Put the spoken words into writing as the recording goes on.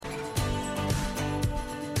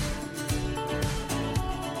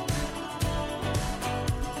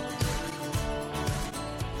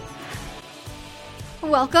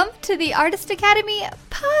Welcome to the Artist Academy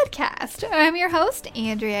podcast. I'm your host,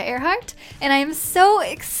 Andrea Earhart, and I am so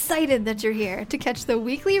excited that you're here to catch the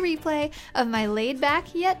weekly replay of my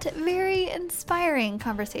laid-back yet very inspiring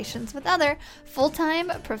conversations with other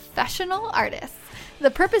full-time professional artists.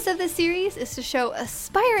 The purpose of this series is to show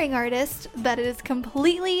aspiring artists that it is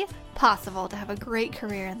completely possible to have a great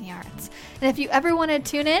career in the arts. And if you ever want to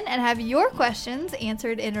tune in and have your questions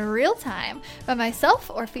answered in real time by myself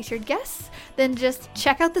or featured guests, then just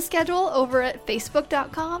check out the schedule over at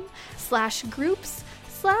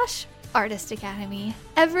facebook.com/groups/Artist Academy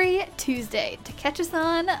every Tuesday to catch us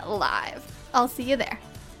on live. I'll see you there.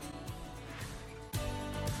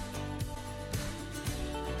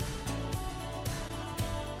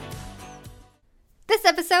 This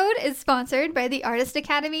episode is sponsored by the Artist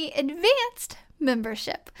Academy Advanced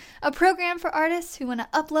Membership, a program for artists who want to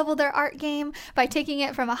up-level their art game by taking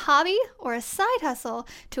it from a hobby or a side hustle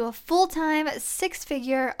to a full-time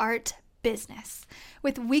six-figure art business.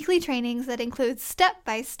 With weekly trainings that include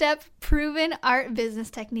step-by-step proven art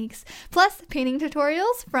business techniques, plus painting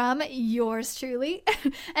tutorials from yours truly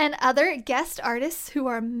and other guest artists who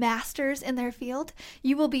are masters in their field,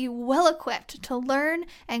 you will be well equipped to learn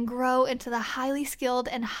and grow into the highly skilled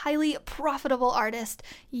and highly profitable artist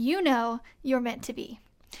you know you're meant to be.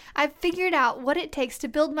 I've figured out what it takes to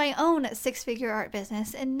build my own six-figure art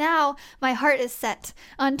business, and now my heart is set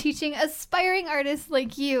on teaching aspiring artists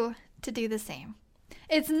like you to do the same.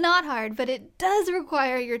 It's not hard, but it does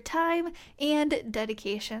require your time and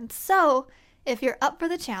dedication. So, if you're up for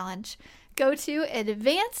the challenge, go to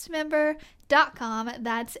advancedmember.com.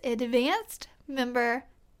 That's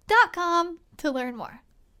advancedmember.com to learn more.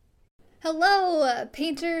 Hello,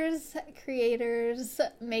 painters, creators,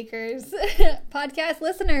 makers, podcast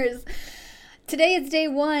listeners. Today is day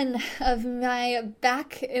one of my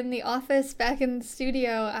back in the office, back in the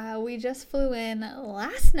studio. We just flew in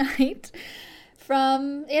last night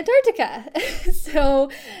from Antarctica. So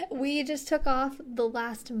we just took off the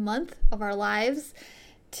last month of our lives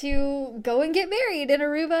to go and get married in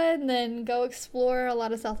Aruba and then go explore a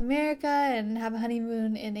lot of South America and have a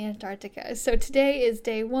honeymoon in Antarctica. So today is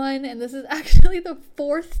day one, and this is actually the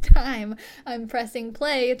fourth time I'm pressing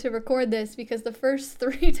play to record this because the first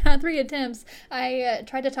three attempts, I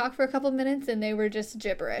tried to talk for a couple minutes and they were just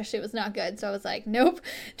gibberish. It was not good. So I was like, nope,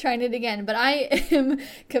 trying it again. But I am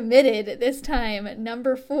committed this time.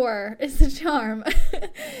 Number 4 is the charm.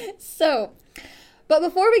 But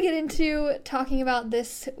before we get into talking about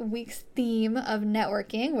this week's theme of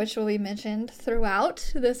networking, which will be mentioned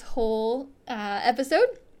throughout this whole episode,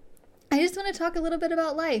 I just want to talk a little bit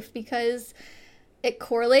about life because it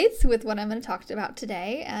correlates with what I'm going to talk about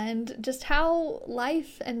today and just how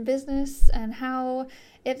life and business and how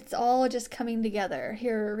it's all just coming together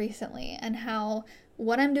here recently and how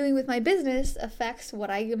what I'm doing with my business affects what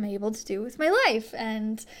I am able to do with my life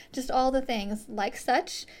and just all the things like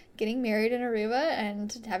such. Getting married in Aruba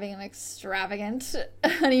and having an extravagant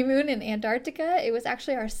honeymoon in Antarctica. It was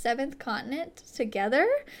actually our 7th continent together.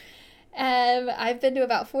 I've been to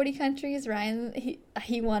about 40 countries. Ryan,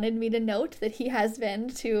 he wanted me to note that he has been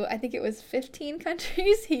to, I think it was 15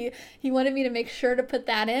 countries. He wanted me to make sure to put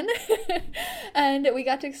that in. And we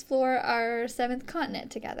got to explore our 7th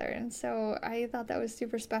continent together. And so I thought that was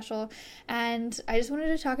super special. And I just wanted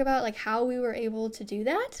to talk about like how we were able to do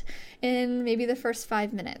that in maybe the first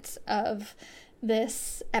 5 minutes of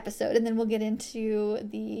this episode, and then we'll get into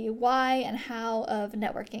the why and how of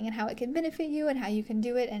networking and how it can benefit you and how you can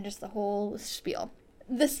do it and just the whole spiel.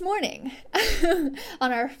 This morning,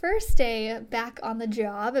 on our first day back on the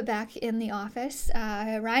job, back in the office,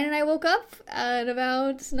 Ryan and I woke up at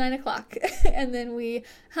about 9 o'clock and then we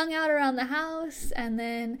hung out around the house and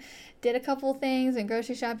then did a couple things and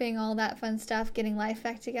grocery shopping, all that fun stuff, getting life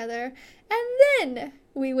back together. And then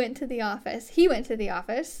we went to the office. He went to the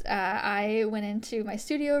office. I went into my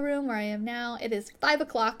studio room where I am now. It is 5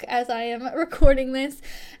 o'clock as I am recording this.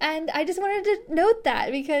 And I just wanted to note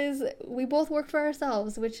that because we both work for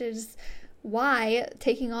ourselves, which is why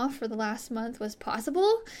taking off for the last month was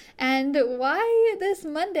possible and why this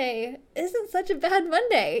Monday isn't such a bad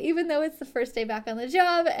Monday, even though it's the first day back on the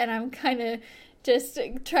job and I'm kind of just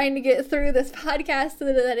trying to get through this podcast so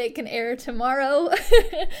that it can air tomorrow.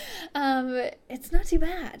 It's not too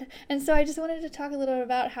bad. And so I just wanted to talk a little bit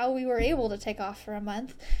about how we were able to take off for a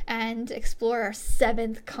month and explore our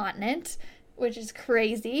 7th continent, which is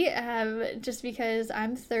crazy, just because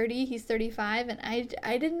I'm 30, he's 35, and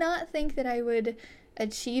I did not think that I would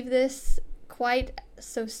achieve this quite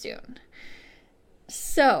so soon.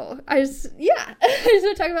 So I just want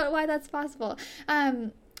to talk about why that's possible.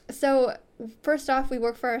 So first off, we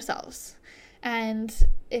work for ourselves. And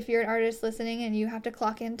if you're an artist listening and you have to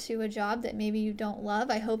clock into a job that maybe you don't love,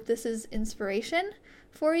 I hope this is inspiration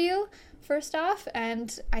for you, first off.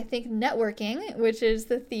 And I think networking, which is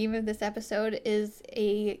the theme of this episode, is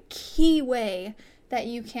a key way that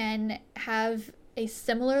you can have a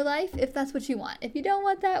similar life if that's what you want. If you don't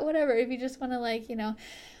want that, whatever. If you just want to, like, you know,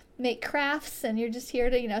 make crafts and you're just here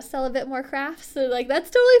to, you know, sell a bit more crafts, so like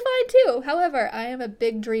that's totally fine too. However, I am a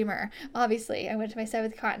big dreamer. Obviously, I went to my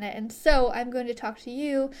 7th continent, and so I'm going to talk to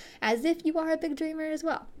you as if you are a big dreamer as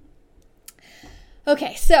well.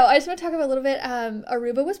 Okay, so I just want to talk about a little bit.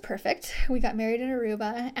 Aruba was perfect. We got married in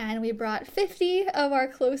Aruba, and we brought 50 of our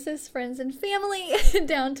closest friends and family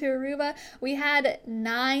down to Aruba. We had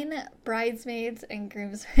 9 bridesmaids and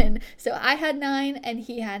groomsmen. So I had 9 and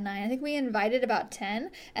he had 9. I think we invited about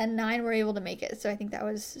 10 and 9 were able to make it. So I think that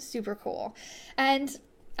was super cool. And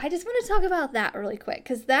I just want to talk about that really quick,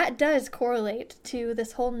 because that does correlate to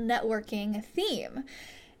this whole networking theme,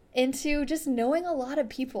 into just knowing a lot of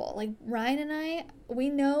people. Like Ryan and I, we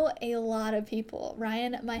know a lot of people.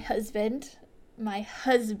 Ryan, my husband, I'm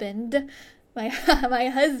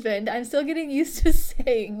still getting used to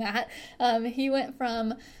saying that. He went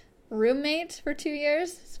from roommate for 2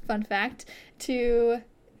 years, fun fact, to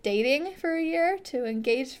dating for a year, to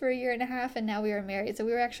engaged for a year and a half, and now we are married. So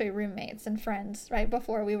we were actually roommates and friends right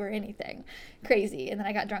before we were anything crazy. And then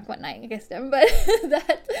I got drunk one night and kissed him. But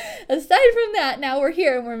that, aside from that, now we're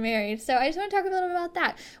here and we're married. So I just want to talk a little bit about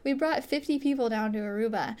that. We brought 50 people down to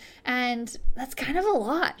Aruba, and that's kind of a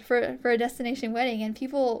lot for a destination wedding. And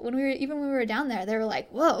people, when we were down there, they were like,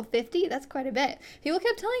 "Whoa, 50? That's quite a bit." People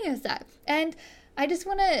kept telling us that, and I just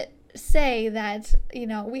want to say that, you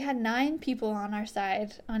know, we had 9 people on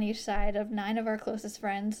each side of 9 of our closest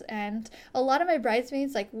friends, and a lot of my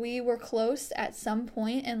bridesmaids, like, we were close at some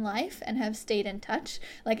point in life and have stayed in touch.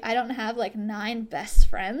 Like, I don't have like 9 best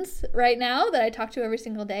friends right now that I talk to every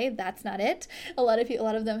single day. That's not it. A lot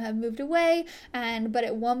of them have moved away, but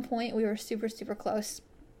at one point we were super, super close,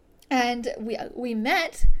 and we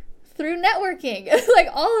met through networking, like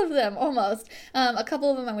all of them almost. A couple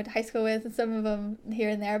of them I went to high school with, and some of them here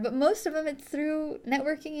and there, but most of them it's through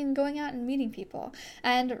networking and going out and meeting people.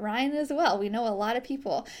 And Ryan as well. We know a lot of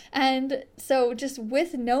people. And so just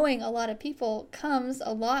with knowing a lot of people comes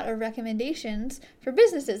a lot of recommendations for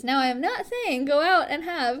businesses. Now, I am not saying go out and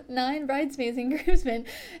have 9 bridesmaids and groomsmen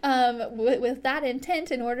with that intent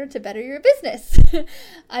in order to better your business.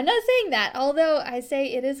 I'm not saying that, although I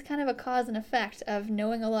say it is kind of a cause and effect of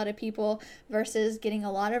knowing a lot of people versus getting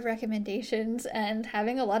a lot of recommendations and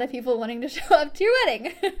having a lot of people wanting to show up to your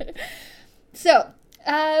wedding. So,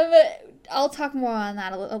 I'll talk more on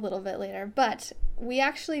that a little bit later, but we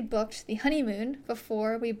actually booked the honeymoon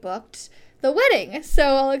before we booked the wedding. So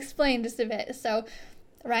I'll explain just a bit. So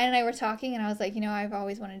Ryan and I were talking, and I was like, you know, I've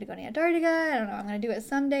always wanted to go to Antarctica. I don't know, I'm going to do it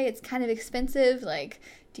someday. It's kind of expensive. Like,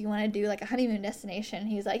 do you want to do like a honeymoon destination?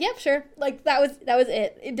 He's like, yep, sure. Like, that was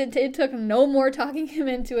it. It took no more talking him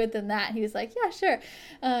into it than that. He was like, yeah, sure.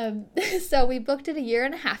 So we booked it a year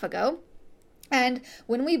and a half ago. And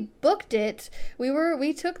when we booked it,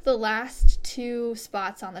 we took the last 2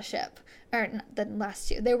 spots on the ship. Or not the last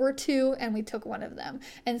 2. There were 2, and we took one of them.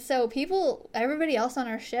 And so everybody else on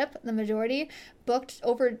our ship, the majority, booked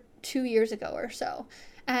over 2 years ago or so.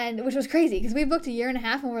 And which was crazy, because we booked a year and a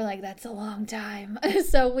half, and we're like, that's a long time.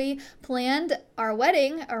 So we planned our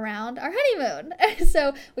wedding around our honeymoon.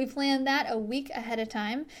 So we planned that a week ahead of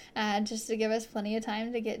time, just to give us plenty of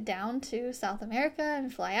time to get down to South America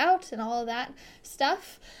and fly out and all of that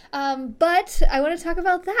stuff. But I want to talk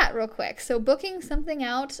about that real quick. So booking something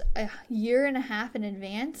out a year and a half in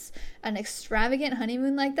advance, an extravagant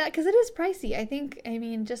honeymoon like that, because it is pricey. I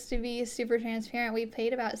mean, just to be super transparent, we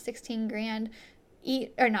paid about $16,000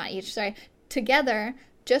 together,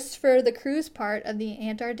 just for the cruise part of the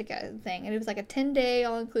Antarctica thing. And it was like a 10-day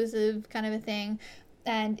all-inclusive kind of a thing,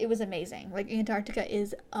 and it was amazing. Like, Antarctica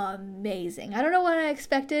is amazing. I don't know what I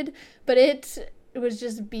expected, but it was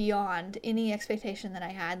just beyond any expectation that I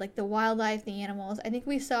had. Like, the wildlife, the animals. I think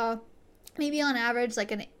we saw maybe on average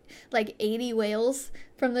like 80 whales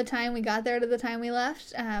from the time we got there to the time we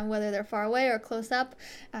left, whether they're far away or close up.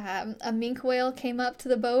 A minke whale came up to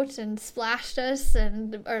the boat and splashed us,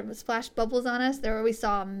 or splashed bubbles on us. There we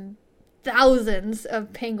saw thousands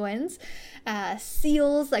of penguins.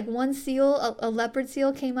 Seals, like one seal, a leopard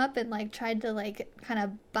seal came up and like tried to like kind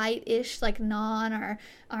of bite-ish, like gnaw on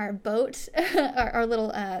our boat, our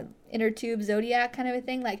little inner tube Zodiac kind of a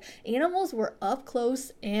thing. Like, animals were up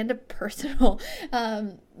close and personal.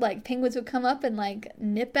 Like, penguins would come up and like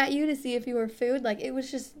nip at you to see if you were food. Like, it was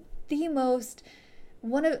just the most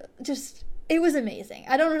it was amazing.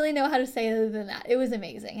 I don't really know how to say other than that. It was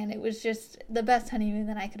amazing. And it was just the best honeymoon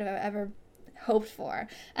that I could have ever hoped for.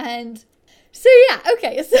 And so yeah,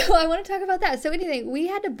 okay, so I want to talk about that. So anyway, we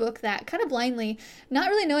had to book that kind of blindly, not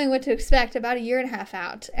really knowing what to expect, about a year and a half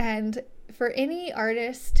out. And for any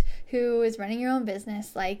artist who is running your own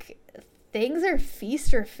business, like, things are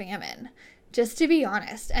feast or famine, just to be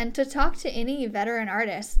honest. And to talk to any veteran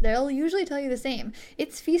artist, they'll usually tell you the same.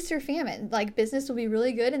 It's feast or famine. Like, business will be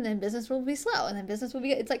really good, and then business will be slow, and then business will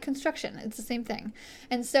be, it's like construction. It's the same thing.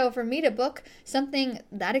 And so for me to book something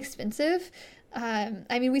that expensive,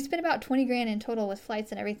 I mean, we spent about 20 grand in total with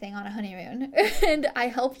flights and everything on a honeymoon, and I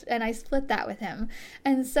helped, and I split that with him.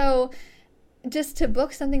 And so just to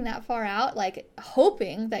book something that far out, like,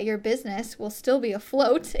 hoping that your business will still be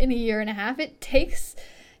afloat in a year and a half, it takes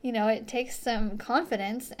some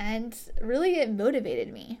confidence, and really it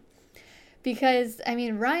motivated me. Because, I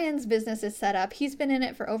mean, Ryan's business is set up. He's been in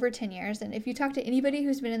it for over 10 years. And if you talk to anybody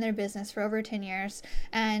who's been in their business for over 10 years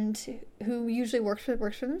and who usually works for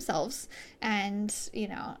themselves, and,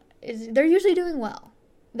 they're usually doing well.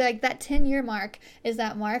 Like, that 10-year mark is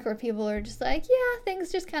that mark where people are just like, yeah,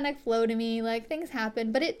 things just kind of flow to me, like, things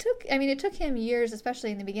happen. But it took him years, especially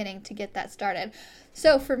in the beginning, to get that started.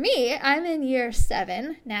 So for me, I'm in year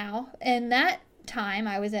 7 now, and that time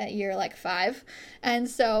I was at year 5, and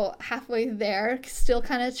so halfway there, still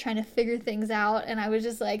kind of trying to figure things out, and I was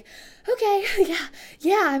just like, okay,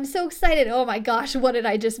 yeah, I'm so excited. Oh my gosh, what did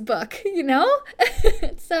I just book?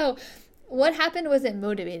 So what happened was it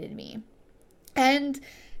motivated me. And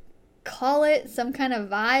call it some kind of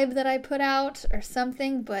vibe that I put out or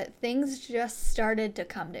something, but things just started to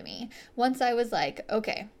come to me. Once I was like,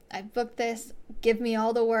 okay, I booked this, give me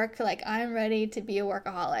all the work, like, I'm ready to be a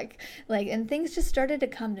workaholic, like, and things just started to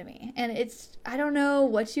come to me. And I don't know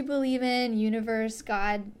what you believe in, universe,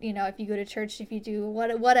 God, if you go to church, if you do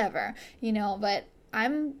whatever, but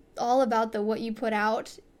I'm all about what you put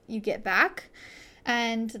out, you get back.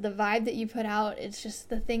 And the vibe that you put out, it's just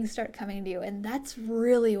the things start coming to you. And that's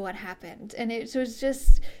really what happened. And it was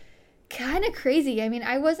just kind of crazy. I mean,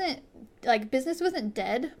 business wasn't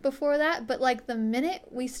dead before that, but the minute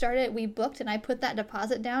we booked and I put that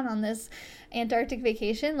deposit down on this Antarctic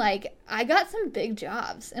vacation, I got some big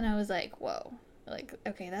jobs, and I was like, whoa,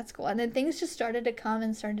 okay, that's cool. And then things just started to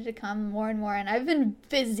come more and more, and I've been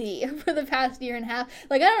busy for the past year and a half.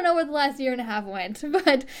 I don't know where the last year and a half went,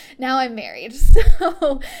 but now I'm married,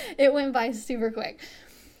 so it went by super quick.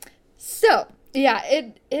 So yeah,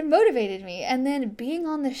 it motivated me. And then being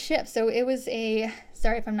on the ship, so it was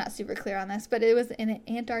sorry if I'm not super clear on this, but it was an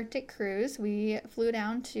Antarctic cruise. We flew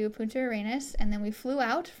down to Punta Arenas, and then we flew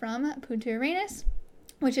out from Punta Arenas,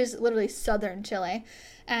 which is literally southern Chile,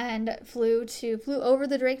 and flew over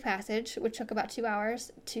the Drake Passage, which took about 2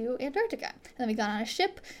 hours, to Antarctica. And then we got on a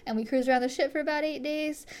ship, and we cruised around the ship for about 8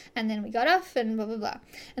 days, and then we got off, and blah, blah, blah.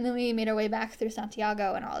 And then we made our way back through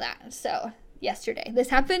Santiago and all that. So yesterday. This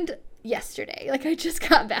happened yesterday. I just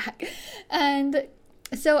got back. And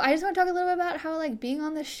so I just want to talk a little bit about how, being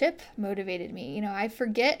on the ship motivated me. I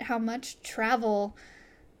forget how much travel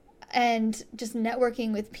and just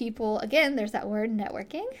networking with people, again, there's that word,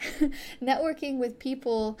 networking, networking with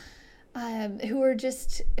people who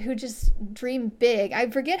just dream big. I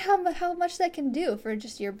forget how much that can do for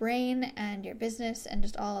just your brain and your business and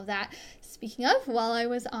just all of that. Speaking of, while I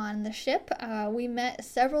was on the ship, we met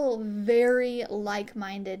several very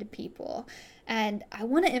like-minded people. And I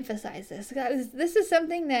want to emphasize this, because this is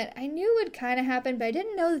something that I knew would kind of happen, but I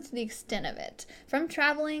didn't know to the extent of it. From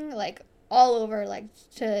traveling, all over,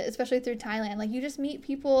 especially through Thailand, you just meet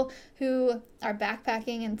people who are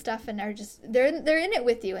backpacking and stuff, and are just, they're in it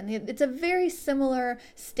with you, and it's a very similar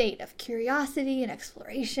state of curiosity and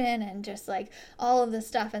exploration and just all of this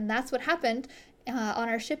stuff. And that's what happened on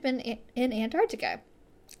our ship in Antarctica.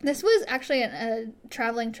 This was actually a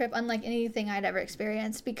traveling trip unlike anything I'd ever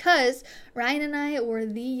experienced, because Ryan and I were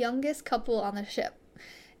the youngest couple on the ship.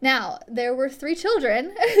 Now, there were 3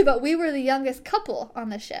 children, but we were the youngest couple on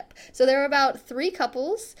the ship. So there were about 3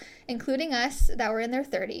 couples, including us, that were in their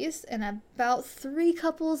 30s, and about 3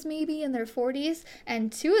 couples maybe in their 40s,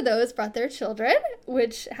 and 2 of those brought their children,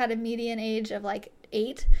 which had a median age of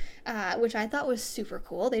 8, which I thought was super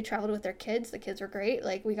cool. They traveled with their kids. The kids were great.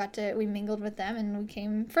 We mingled with them and we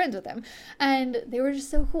became friends with them, and they were just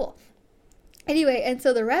so cool. Anyway, and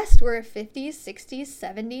so the rest were 50s, 60s,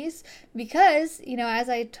 70s, because,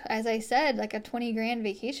 as I said, a 20 grand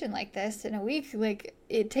vacation like this in a week,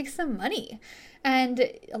 it takes some money.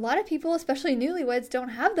 And a lot of people, especially newlyweds, don't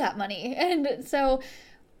have that money. And so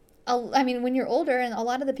I mean, when you're older, and a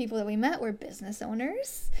lot of the people that we met were business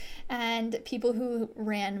owners and people who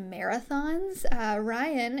ran marathons.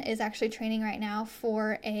 Ryan is actually training right now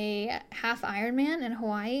for a half Ironman in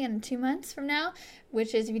Hawaii in 2 months from now,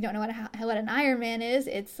 which is, if you don't know what an Ironman is,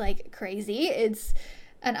 it's like crazy.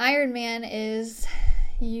 An Ironman is,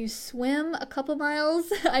 you swim a couple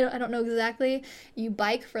miles. I don't know exactly. You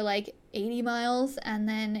bike for like 80 miles and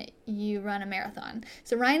then you run a marathon.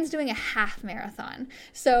 So Ryan's doing a half marathon.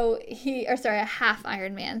 A half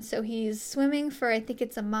Ironman. So he's swimming for, I think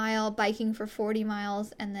it's a mile, biking for 40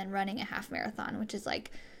 miles, and then running a half marathon, which is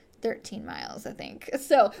like 13 miles, I think.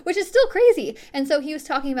 So, which is still crazy. And so he was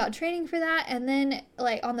talking about training for that, and then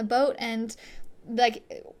like on the boat, and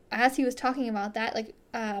like as he was talking about that, like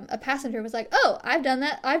a passenger was like, "Oh, I've done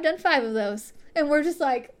that. I've done 5 of those." And we're just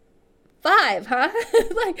like, 5, huh?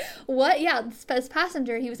 Like, what? Yeah, this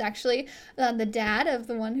passenger, he was actually the dad of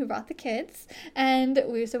the one who brought the kids. And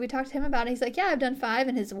we talked to him about it. He's like, "Yeah, I've done 5.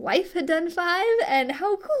 And his wife had done 5. And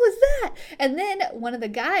how cool is that? And then one of the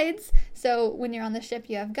guides, so when you're on the ship,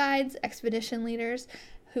 you have guides, expedition leaders,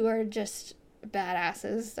 who are just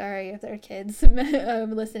badasses. Sorry if they're kids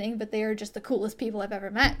listening, but they are just the coolest people I've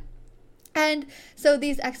ever met. And so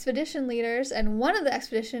these expedition leaders, and one of the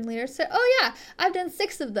expedition leaders said, "Oh yeah, I've done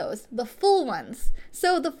 6 of those, the full ones."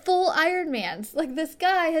 So the full Ironmans, like this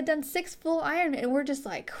guy had done 6 full Ironman, and we're just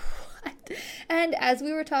like, what? And as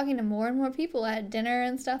we were talking to more and more people at dinner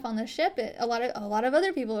and stuff on the ship, a lot of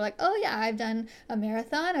other people were like, "Oh yeah, I've done a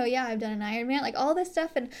marathon. Oh yeah, I've done an Ironman," like all this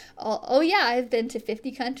stuff. And oh yeah, I've been to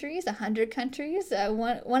 50 countries, 100 countries.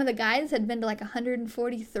 One of the guys had been to like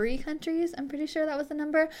 143 countries. I'm pretty sure that was the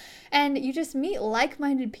number. And you just meet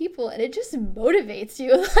like-minded people, and it just motivates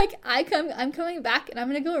you. Like I'm coming back, and I'm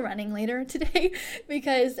gonna go running later today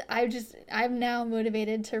because I'm now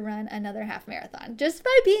motivated to run another half marathon just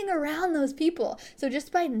by being around those people. So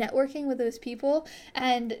just by networking with those people,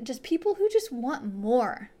 and just people who just want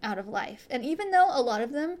more out of life. And even though a lot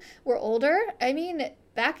of them were older, I mean,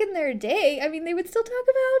 back in their day, I mean, they would still talk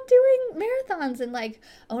about doing marathons and like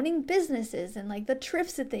owning businesses and like the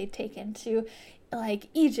trips that they'd taken to like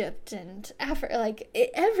Egypt and Africa, like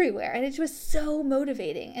everywhere. And it was so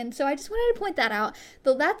motivating. And so I just wanted to point that out,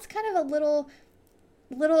 though that's kind of a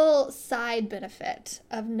little side benefit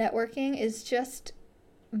of networking, is just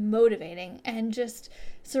motivating and just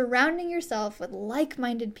surrounding yourself with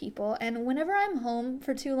like-minded people. And whenever I'm home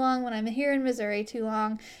for too long, when I'm here in Missouri too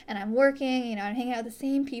long and I'm working, I'm hanging out with the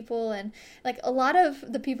same people, and like a lot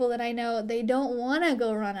of the people that I know, they don't want to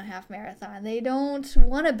go run a half marathon. They don't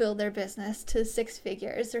want to build their business to 6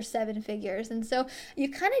 figures or 7 figures. And so you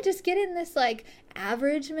kind of just get in this like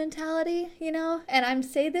average mentality, and I'm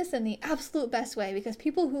say this in the absolute best way, because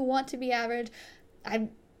people who want to be average,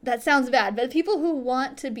 that sounds bad, but people who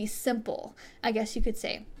want to be simple, I guess you could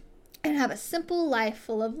say, and have a simple life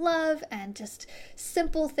full of love and just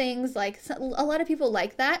simple things, like a lot of people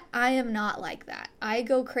like that. I am not like that. I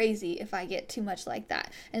go crazy if I get too much like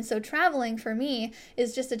that. And so traveling for me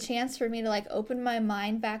is just a chance for me to like open my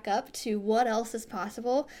mind back up to what else is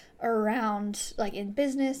possible around, like in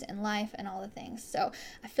business and life and all the things. So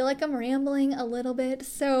I feel like I'm rambling a little bit,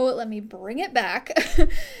 so let me bring it back.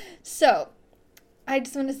 So I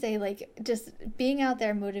just want to say, like, just being out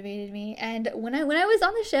there motivated me. And when I was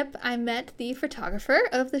on the ship, I met the photographer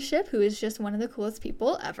of the ship, who is just one of the coolest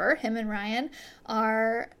people ever. Him and Ryan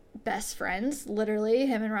are best friends. Literally,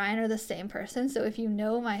 him and Ryan are the same person. So if you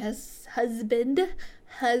know my husband,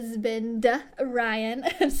 Ryan,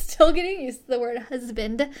 I'm still getting used to the word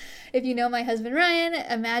husband. If you know my husband, Ryan,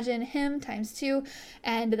 imagine him times 2.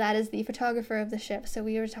 And that is the photographer of the ship. So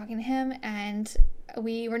we were talking to him, and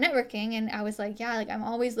we were networking, and I was like, yeah, like I'm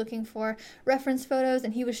always looking for reference photos,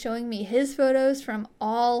 and he was showing me his photos from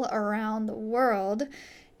all around the world,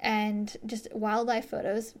 and just wildlife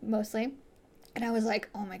photos mostly. And I was like,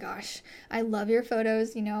 oh my gosh, I love your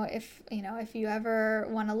photos. If you ever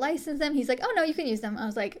want to license them, he's like, oh no, you can use them. I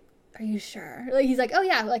was like, are you sure? Like, he's like, oh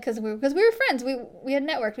yeah, like, cause we were friends. We had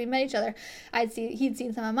networked, we met each other. He'd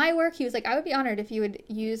seen some of my work. He was like, I would be honored if you would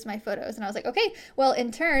use my photos. And I was like, okay, well,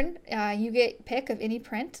 in turn, you get pick of any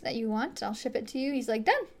print that you want. I'll ship it to you. He's like,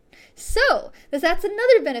 done. So that's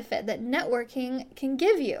another benefit that networking can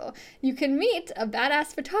give you. You can meet a badass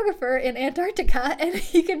photographer in Antarctica, and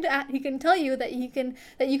he can tell you that you can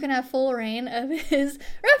have full reign of his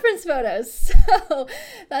reference photos. So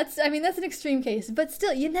that's an extreme case, but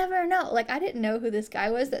still, you never know. Like, I didn't know who this guy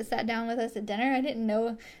was that sat down with us at dinner. I didn't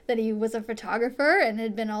know that he was a photographer and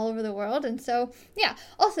had been all over the world. And so, yeah.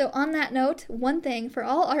 Also, on that note, one thing for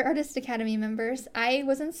all our Artist Academy members, I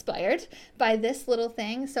was inspired by this little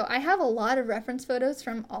thing. So I have a lot of reference photos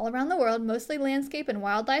from all around the world, mostly landscape and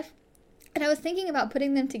wildlife. And I was thinking about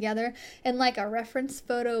putting them together in like a reference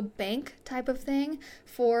photo bank type of thing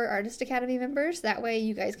for Artist Academy members. That way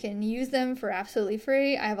you guys can use them for absolutely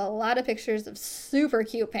free. I have a lot of pictures of super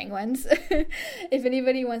cute penguins. If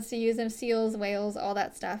anybody wants to use them, seals, whales, all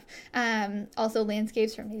that stuff. Also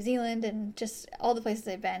landscapes from New Zealand and just all the places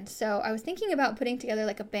I've been. So I was thinking about putting together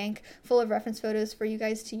like a bank full of reference photos for you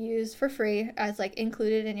guys to use for free as like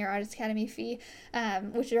included in your Artist Academy fee,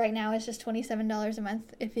 which right now is just $27 a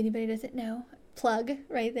month if anybody doesn't know. Plug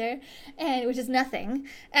right there, and which is nothing.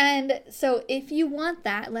 And so if you want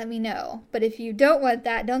that, let me know. But if you don't want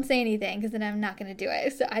that, don't say anything, because then I'm not going to do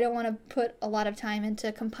it. So I don't want to put a lot of time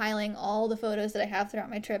into compiling all the photos that I have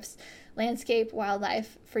throughout my trips, landscape,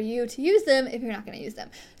 wildlife, for you to use them if you're not going to use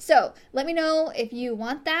them. So let me know if you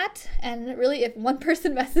want that. And really, if one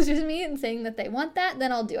person messages me and saying that they want that,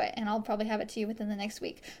 then I'll do it. And I'll probably have it to you within the next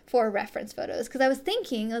week for reference photos. Because I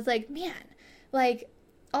was like, man, like,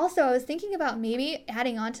 also, I was thinking about maybe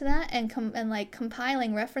adding on to that and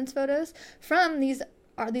compiling reference photos from these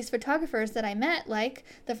photographers that I met, like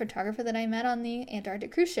the photographer that I met on the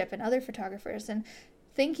Antarctic cruise ship and other photographers, and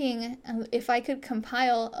thinking if I could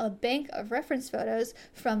compile a bank of reference photos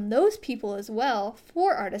from those people as well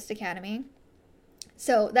for Artist Academy.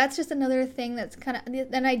 So that's just another thing that's kind of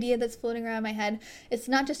an idea that's floating around my head. It's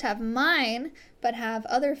not just have mine, but have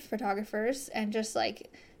other photographers and just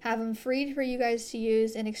like have them free for you guys to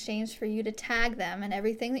use in exchange for you to tag them and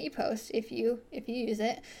everything that you post if you use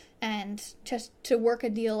it, and just to work a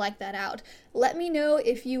deal like that out. Let me know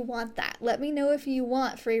if you want that. Let me know if you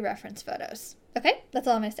want free reference photos. Okay? That's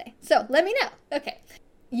all I'm going to say. So let me know. Okay.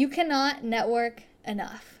 You cannot network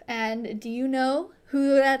enough. And do you know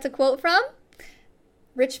who that's a quote from?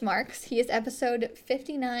 Rich Marks. He is episode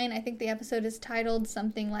 59. I think the episode is titled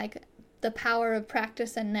something like The Power of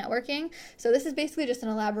Practice and Networking. So this is basically just an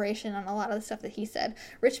elaboration on a lot of the stuff that he said.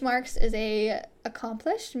 Rich Marks is a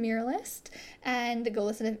accomplished muralist, and go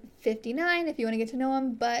listen to 59 if you want to get to know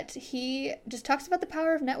him, but he just talks about the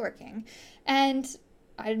power of networking. And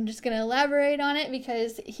I'm just going to elaborate on it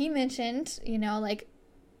because he mentioned, like,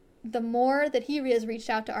 the more that he has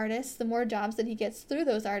reached out to artists, the more jobs that he gets through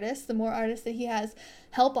those artists, the more artists that he has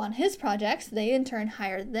help on his projects, they in turn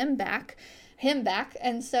hire him back.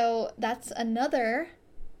 And so that's another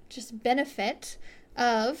just benefit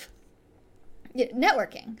of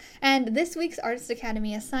networking. And this week's Artist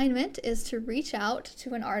Academy assignment is to reach out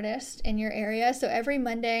to an artist in your area. So every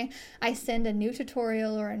Monday I send a new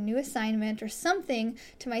tutorial or a new assignment or something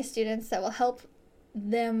to my students that will help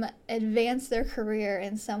them advance their career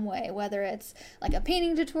in some way, whether it's like a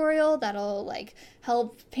painting tutorial that'll like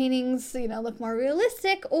help paintings look more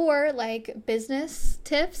realistic, or like business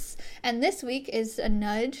tips. And this week is a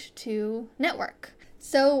nudge to network.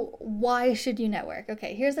 So why should you network?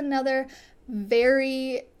 Okay, here's another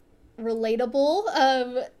very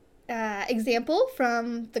relatable example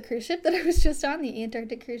from the cruise ship that I was just on, the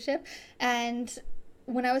Antarctic cruise ship. And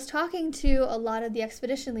when I was talking to a lot of the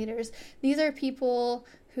expedition leaders, these are people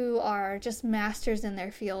who are just masters in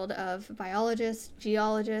their field of biologists,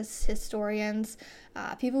 geologists, historians,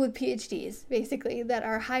 people with PhDs, basically, that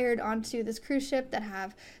are hired onto this cruise ship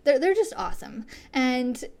they're just awesome.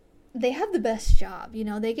 And they have the best job.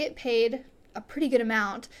 They get paid a pretty good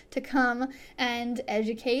amount to come and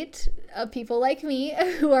educate people like me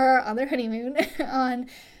who are on their honeymoon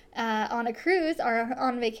on a cruise or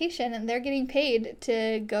on vacation, and they're getting paid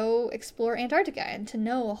to go explore Antarctica and to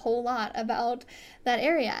know a whole lot about that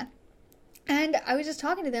area. And I was just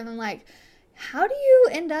talking to them and like, how do you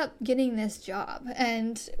end up getting this job?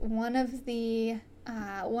 And one of the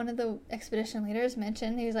expedition leaders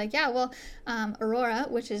mentioned, he was like, yeah, well, Aurora,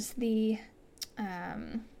 which is the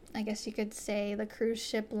I guess you could say the cruise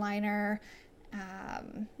ship liner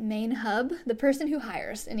main hub, the person who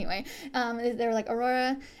hires anyway, they're like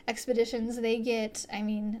Aurora Expeditions, they get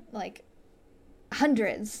like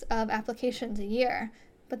hundreds of applications a year,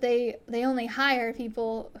 but they only hire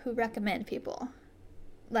people who recommend people.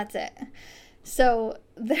 That's it. So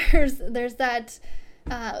there's that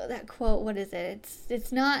quote, what is it?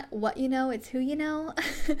 It's not what you know, it's who you know.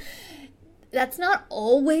 That's not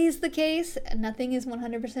always the case. Nothing is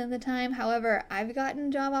 100% of the time. However, I've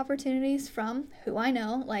gotten job opportunities from who I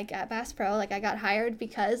know, like at Bass Pro. Like I got hired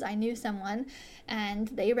because I knew someone and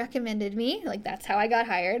they recommended me. Like that's how I got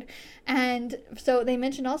hired. And so they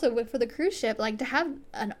mentioned also for the cruise ship, like to have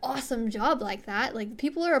an awesome job like that, like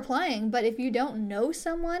people are applying. But if you don't know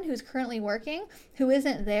someone who's currently working, who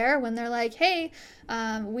isn't there when they're like, hey,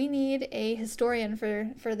 we need a historian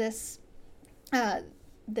for this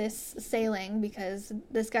this sailing because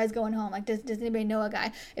this guy's going home. Like, does anybody know a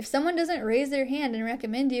guy? If someone doesn't raise their hand and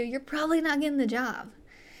recommend you, you're probably not getting the job.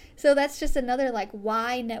 So that's just another like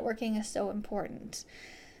why networking is so important.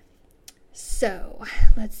 So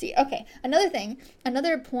let's see. Okay,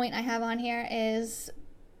 another point I have on here is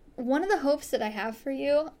one of the hopes that I have for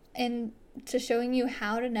you and to showing you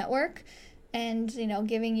how to network and,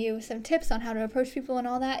 giving you some tips on how to approach people and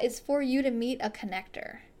all that is for you to meet a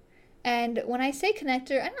connector. And when I say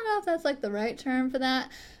connector, I don't know if that's like the right term for that,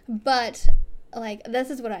 but like this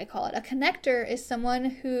is what I call it. A connector is someone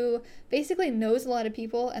who basically knows a lot of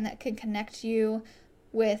people and that can connect you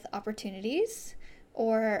with opportunities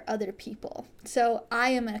or other people. So I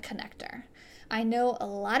am a connector. I know a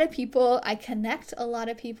lot of people, I connect a lot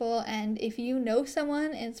of people, and if you know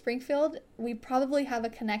someone in Springfield, we probably have a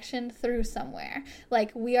connection through somewhere.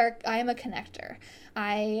 Like I am a connector.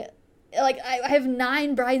 I have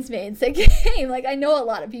 9 bridesmaids that came. Like I know a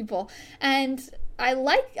lot of people, and I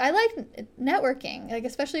like networking, like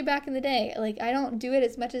especially back in the day. Like I don't do it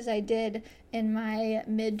as much as I did in my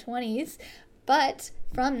mid-20s, but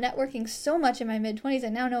from networking so much in my mid-20s, I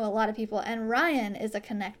now know a lot of people. And Ryan is a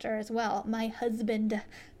connector as well. My husband.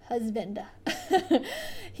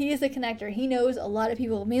 He is a connector. He knows a lot of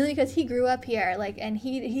people, mainly because he grew up here. And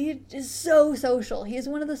he is so social. He is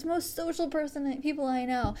one of the most social people I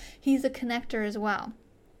know. He's a connector as well.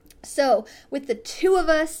 So with the 2 of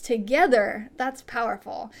us together, that's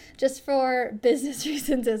powerful, just for business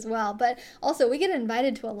reasons as well. But also we get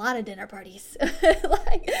invited to a lot of dinner parties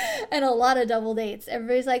and a lot of double dates.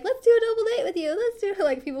 Everybody's like, let's do a double date with you. Let's do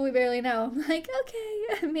it. People we barely know. I'm like,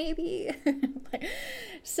 okay, maybe.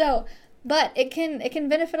 But it can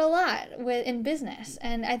benefit a lot in business.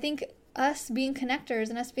 And I think us being connectors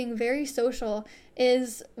and us being very social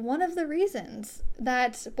is one of the reasons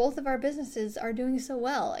that both of our businesses are doing so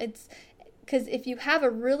well. It's because if you have a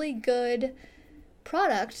really good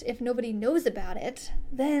product, if nobody knows about it,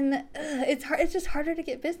 then it's just harder to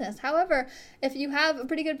get business. However, if you have a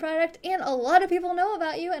pretty good product and a lot of people know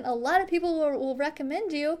about you and a lot of people will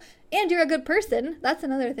recommend you and you're a good person, that's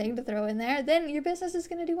another thing to throw in there, then your business is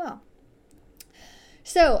going to do well.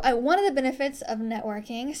 So one of the benefits of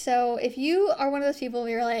networking, so if you are one of those people where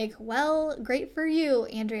you're like, well, great for you,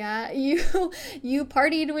 Andrea, you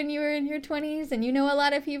partied when you were in your 20s and you know a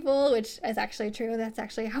lot of people, which is actually true. That's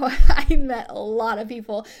actually how I met a lot of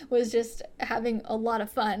people, was just having a lot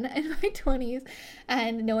of fun in my 20s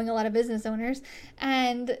and knowing a lot of business owners.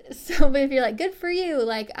 And so but if you're like, good for you,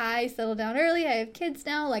 like I settled down early, I have kids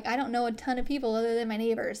now, like I don't know a ton of people other than my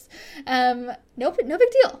neighbors. No big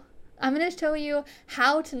deal. I'm going to show you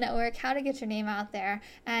how to network, how to get your name out there,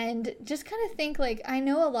 and just kind of think like, I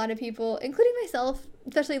know a lot of people, including myself,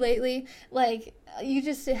 especially lately, like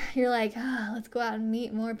you're like, let's go out and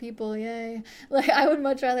meet more people. Yay. Like I would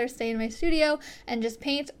much rather stay in my studio and just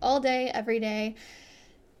paint all day, every day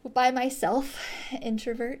by myself.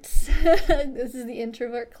 Introverts. This is the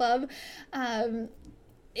introvert club.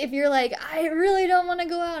 If you're like, I really don't want to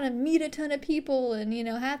go out and meet a ton of people and,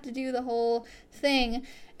 have to do the whole thing,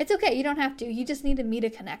 it's okay. You don't have to. You just need to meet a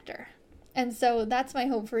connector. And so that's my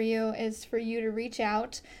hope for you, is for you to reach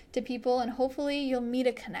out to people and hopefully you'll meet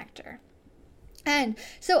a connector. And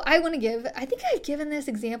so I think I've given this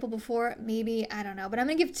example before, maybe, I don't know, but I'm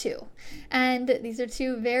going to give 2. And these are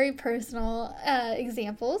 2 very personal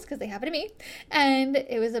examples because they happened to me. And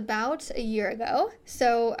it was about a year ago.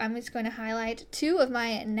 So I'm just going to highlight 2 of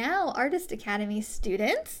my now Artist Academy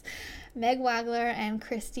students, Meg Wagler and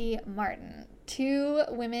Christy Martin. 2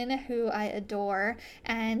 women who I adore,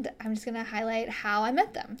 and I'm just going to highlight how I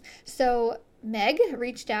met them. So Meg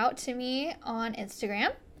reached out to me on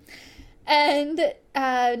Instagram. And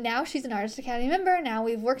now she's an Artist Academy member. Now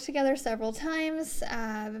we've worked together several times,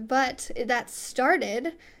 but that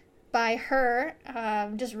started by her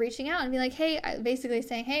just reaching out and being like, hey, basically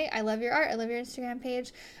saying, hey, I love your art. I love your Instagram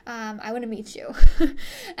page. I want to meet you.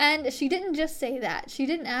 And she didn't just say that. She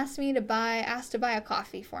didn't ask to buy a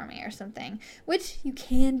coffee for me or something, which you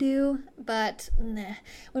can do, but nah.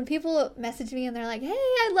 When people message me and they're like, hey,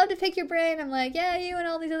 I'd love to pick your brain, I'm like, yeah, you and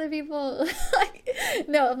all these other people.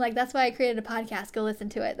 No, I'm like, that's why I created a podcast. Go listen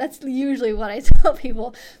to it. That's usually what I tell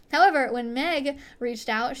people. However, when Meg reached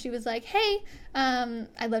out, she was like, hey,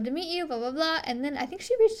 I'd love to meet you, blah, blah, blah. And then I think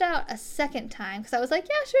she reached out a second time because I was like,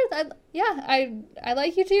 yeah, sure. I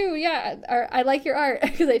like you too. Yeah. Or I like your art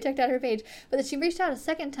because I checked out her page. But then she reached out a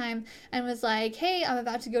second time and was like, hey, I'm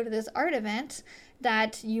about to go to this art event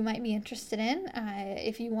that you might be interested in.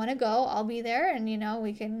 If you want to go, I'll be there and,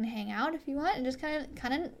 we can hang out if you want and just kind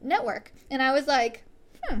of network. And I was like,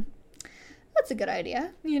 that's a good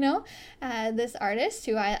idea, this artist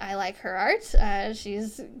who I like her art,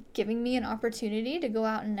 she's giving me an opportunity to go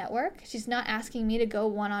out and network. She's not asking me to go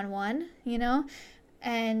one-on-one,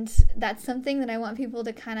 and that's something that I want people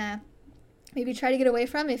to kind of maybe try to get away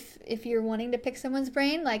from. If you're wanting to pick someone's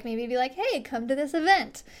brain, like maybe be like, hey, come to this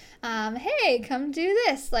event. Hey, come do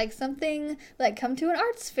this. Like something like come to an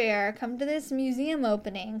arts fair, come to this museum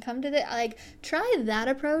opening, come to try that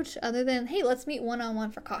approach other than, hey, let's meet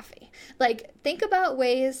one-on-one for coffee. Like think about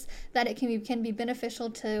ways that it can be beneficial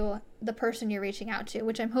to the person you're reaching out to,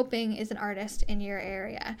 which I'm hoping is an artist in your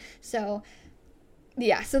area. So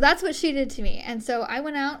yeah, so that's what she did to me. And so I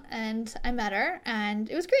went out and I met her, and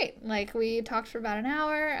it was great. Like, we talked for about an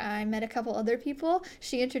hour. I met a couple other people.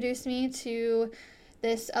 She introduced me to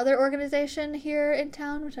this other organization here in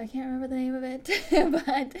town, which I can't remember the name of it.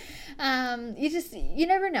 But you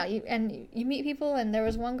never know. You meet people, and there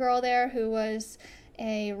was one girl there who was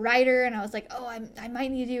a writer, and I was like, oh, I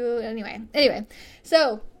might need you. Anyway,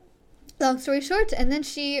 so long story short, and then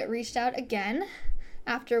she reached out again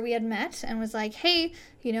after we had met and was like, hey,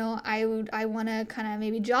 I want to kind of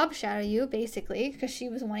maybe job shadow you, basically, because she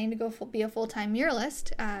was wanting to go be a full-time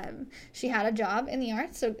muralist. She had a job in the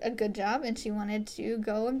arts, so a good job, and she wanted to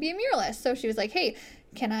go and be a muralist. So she was like, hey,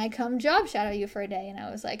 can I come job shadow you for a day? And I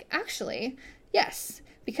was like, actually, yes,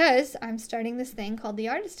 because I'm starting this thing called the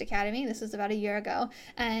Artist Academy. This was about a year ago,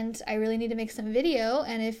 and I really need to make some video.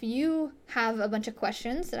 And if you have a bunch of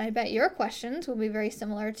questions, and I bet your questions will be very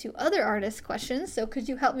similar to other artists' questions, so could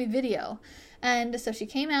you help me video? And so she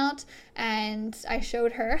came out, and I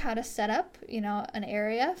showed her how to set up, an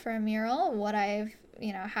area for a mural,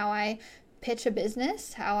 how I pitch a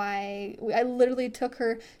business, how I literally took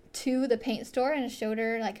her to the paint store and showed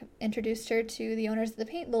her, introduced her to the owners of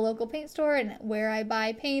the local paint store, and where I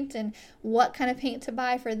buy paint and what kind of paint to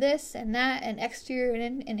buy for this and that, and exterior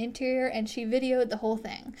and interior, and she videoed the whole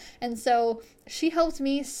thing. And so she helped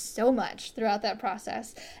me so much throughout that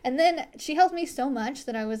process. And then she helped me so much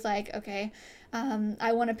that I was like, okay,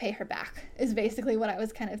 I want to pay her back, is basically what I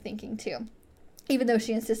was kind of thinking too. Even though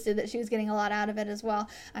she insisted that she was getting a lot out of it as well,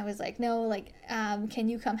 I was like, no, can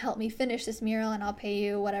you come help me finish this mural and I'll pay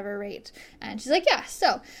you whatever rate? And she's like, yeah.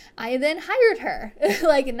 So I then hired her,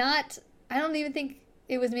 I don't even think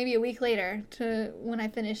it was maybe a week later to when I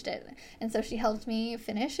finished it. And so she helped me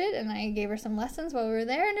finish it, and I gave her some lessons while we were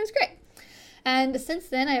there, and it was great. And since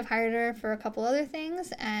then, I have hired her for a couple other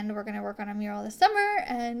things, and we're going to work on a mural this summer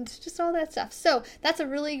and just all that stuff. So that's a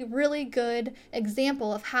really, really good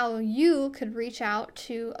example of how you could reach out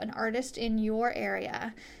to an artist in your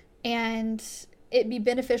area and it be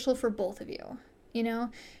beneficial for both of you,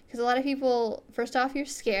 Because a lot of people, first off, you're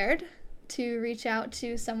scared to reach out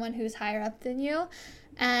to someone who's higher up than you.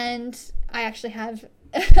 And I actually have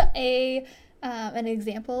an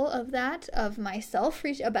example of that, of myself.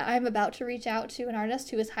 I'm about to reach out to an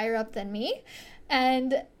artist who is higher up than me,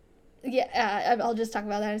 and I'll just talk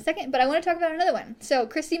about that in a second, but I want to talk about another one. So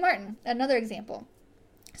Christy Martin, another example.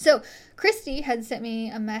 So Christy had sent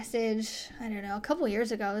me a message, I don't know, a couple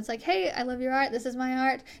years ago. It's like, hey, I love your art. This is my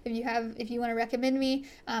art. If you want to recommend me,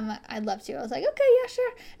 I'd love to. I was like, okay, yeah,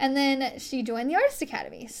 sure. And then she joined the Artist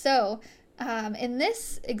Academy. So in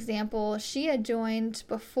this example, she had joined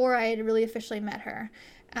before I had really officially met her.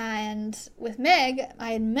 And with Meg,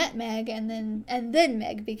 I had met Meg, and then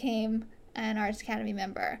Meg became an Artist Academy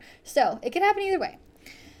member. So it could happen either way.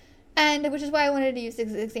 And which is why I wanted to use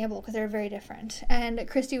this example, because they're very different. And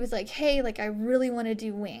Christy was like, hey, I really want to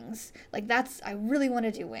do wings. I really want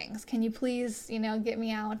to do wings. Can you please, get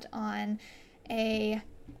me out on a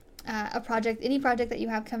project, any project that you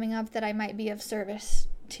have coming up that I might be of service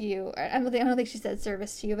to you. I don't think she said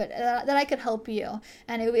service to you, but that I could help you,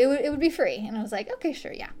 and it would be free. And I was like, okay,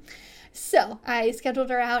 sure, yeah. So I scheduled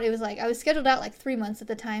her out. I was scheduled out 3 months at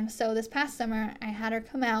the time. So this past summer, I had her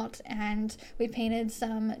come out, and we painted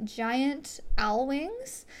some giant owl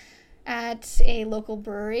wings at a local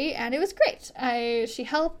brewery, and it was great. She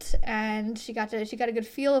helped, and she got a good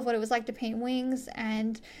feel of what it was like to paint wings,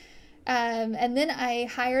 and then I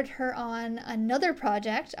hired her on another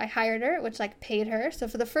project. I hired her, which paid her. So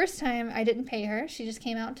for the first time, I didn't pay her. She just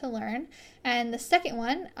came out to learn. And the second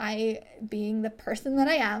one, being the person that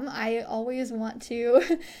I am, I always want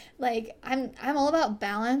to, I'm all about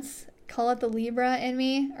balance. Call it the Libra in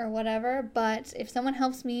me or whatever. But if someone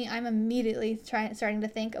helps me, I'm immediately starting to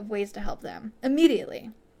think of ways to help them. Immediately.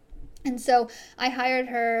 And so I hired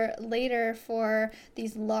her later for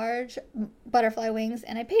these large butterfly wings,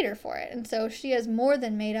 and I paid her for it. And so she has more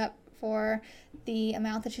than made up for the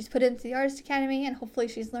amount that she's put into the Artist Academy, and hopefully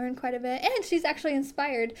she's learned quite a bit. And she's actually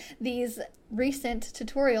inspired these recent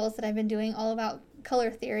tutorials that I've been doing all about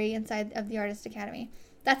color theory inside of the Artist Academy.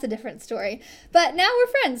 That's a different story. But now we're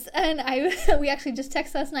friends, and we actually just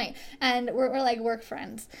texted last night, and we're like work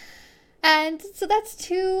friends. And so that's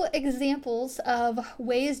 2 examples of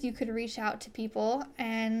ways you could reach out to people.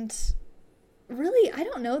 And really, I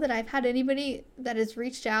don't know that I've had anybody that has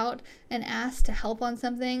reached out and asked to help on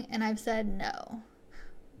something and I've said no.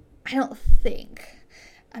 I don't think.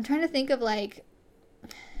 I'm trying to think of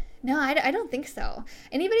no, I don't think so.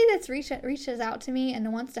 Anybody that's reaches out to me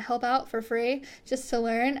and wants to help out for free just to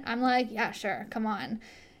learn, I'm like, yeah, sure, come on.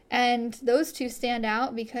 And those 2 stand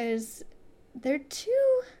out because they're 2...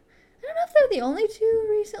 I don't know if they're the only 2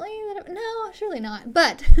 recently no, surely not.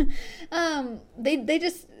 But they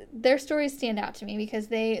just, their stories stand out to me because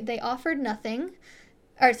they offered nothing.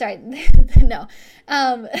 Or sorry, no,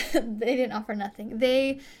 they didn't offer nothing.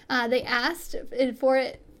 They asked for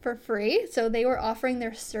it for free, so they were offering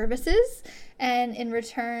their services, and in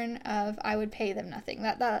return of I would pay them nothing.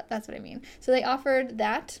 That's what I mean. So they offered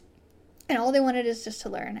that, and all they wanted is just to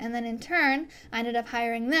learn. And then in turn, I ended up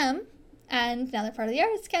hiring them. And now they're part of the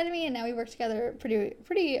Artist Academy, and now we work together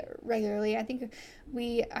pretty regularly. I think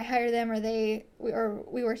I hire them, or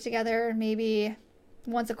we work together maybe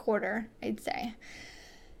once a quarter, I'd say.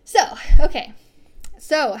 So, okay.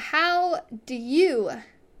 So, how do you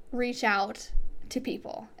reach out to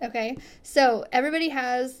people? Okay. So, everybody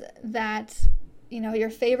has that, your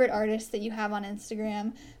favorite artist that you have on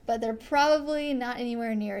Instagram, but they're probably not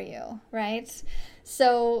anywhere near you, right?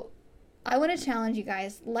 So, I want to challenge you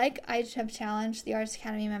guys, like I have challenged the Artist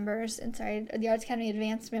Academy members, the Artist Academy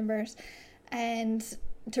Advanced members, and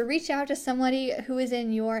to reach out to somebody who is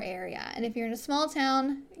in your area. And if you're in a small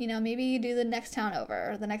town, maybe you do the next town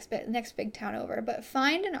over, or the next big town over, but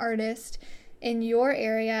find an artist in your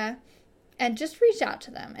area and just reach out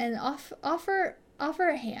to them and offer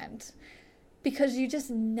a hand. Because you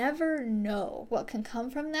just never know what can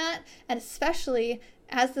come from that. And especially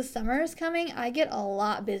as the summer is coming, I get a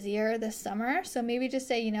lot busier this summer. So maybe just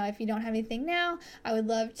say, if you don't have anything now, I would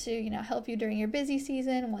love to, help you during your busy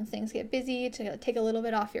season once things get busy to take a little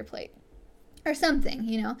bit off your plate. Or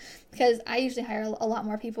something, because I usually hire a lot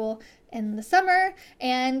more people in the summer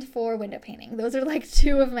and for window painting. Those are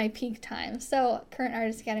 2 of my peak times. So current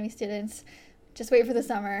Artist Academy students, just wait for the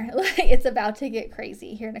summer. It's about to get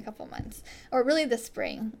crazy here in a couple months. Or really the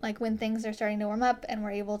spring, when things are starting to warm up and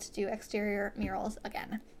we're able to do exterior murals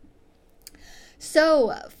again.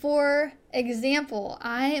 So, for example,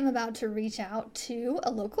 I am about to reach out to a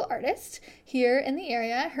local artist here in the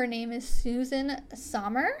area. Her name is Susan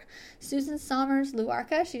Sommer. Susan Sommers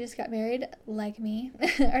Luarca. She just got married like me.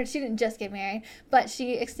 Or she didn't just get married, but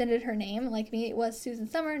she extended her name like me. It was Susan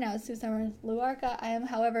Sommer. Now it's Susan Sommers Luarca. I am,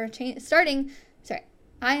 however,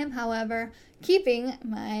 keeping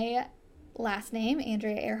my last name,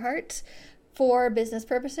 Andrea Earhart, for business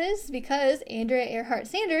purposes, because Andrea Earhart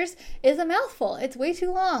Sanders is a mouthful. It's way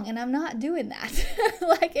too long, and I'm not doing that.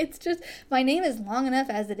 It's just, my name is long enough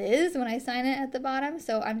as it is when I sign it at the bottom,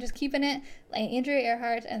 so I'm just keeping it like Andrea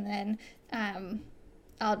Earhart, and then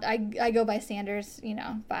I go by Sanders,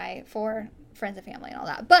 for friends and family and all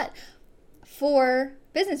that. But for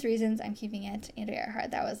business reasons, I'm keeping it Andrea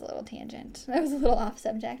Earhart. That was a little tangent. That was a little off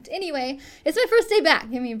subject. Anyway, it's my first day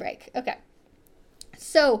back. Give me a break. Okay.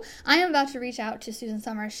 So I am about to reach out to Susan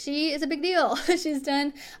Sommer. She is a big deal. She's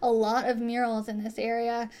done a lot of murals in this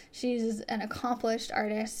area. She's an accomplished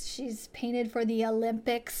artist. She's painted for the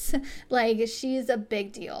Olympics. She's a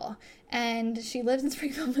big deal. And she lives in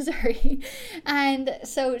Springfield, Missouri. And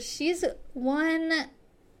so she's one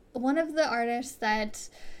of the artists that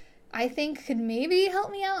I think could maybe help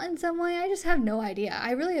me out in some way. I just have no idea.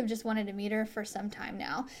 I really have just wanted to meet her for some time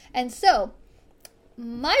now. And so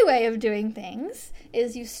my way of doing things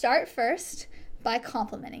is you start first by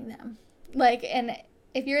complimenting them. And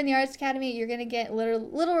if you're in the Artist Academy, you're going to get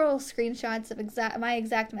literal screenshots of my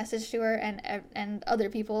exact message to her and other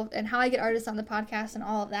people, and how I get artists on the podcast and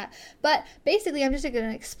all of that. But basically, I'm just going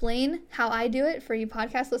to explain how I do it for you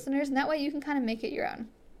podcast listeners, and that way you can kind of make it your own.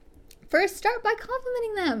 First, start by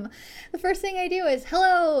complimenting them. The first thing I do is,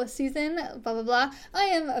 hello, Susan, blah, blah, blah. I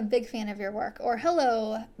am a big fan of your work. Or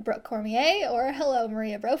hello, Brooke Cormier. Or hello,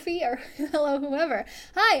 Maria Brophy. Or hello, whoever.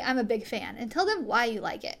 Hi, I'm a big fan. And tell them why you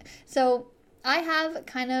like it. So I have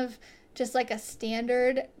kind of just a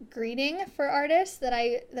standard greeting for artists that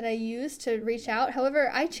I use to reach out.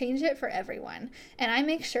 However, I change it for everyone. And I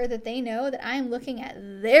make sure that they know that I'm looking at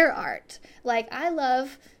their art. I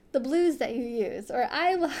love the blues that you use, or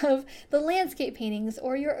I love the landscape paintings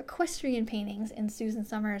or your equestrian paintings in Susan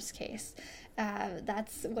Summers' case.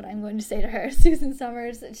 That's what I'm going to say to her. Susan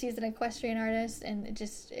Summers, she's an equestrian artist, and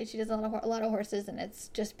she does a lot of horses, and it's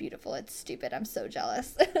just beautiful. It's stupid. I'm so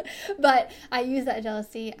jealous. But I use that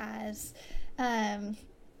jealousy as,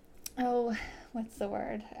 what's the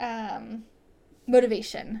word?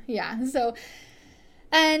 Motivation. Yeah. So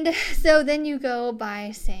then you go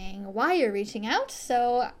by saying why you're reaching out.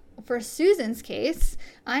 So for Susan's case,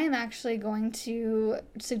 I am actually going to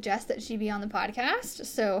suggest that she be on the podcast.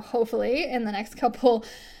 So hopefully in the next couple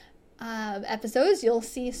episodes, you'll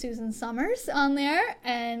see Susan Summers on there,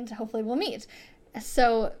 and hopefully we'll meet.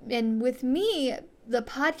 So, and with me, the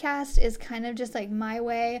podcast is kind of just like my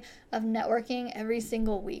way of networking every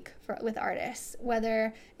single week with artists,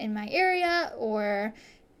 whether in my area or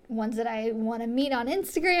ones that I want to meet on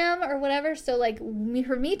Instagram or whatever. So like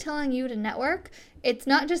for me telling you to network, it's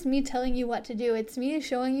not just me telling you what to do. It's me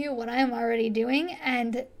showing you what I'm already doing.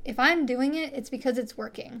 And if I'm doing it, it's because it's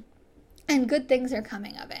working and good things are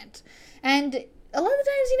coming of it. And a lot of the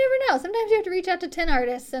times you never know. Sometimes you have to reach out to 10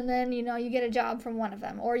 artists and then, you get a job from one of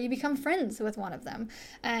them, or you become friends with one of them.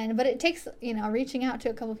 But it takes, reaching out to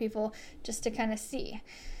a couple people just to kind of see.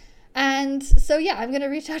 And so, yeah, I'm going to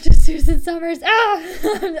reach out to Susan Summers.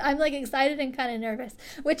 I'm like excited and kind of nervous,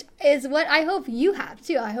 which is what I hope you have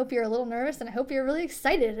too. I hope you're a little nervous, and I hope you're really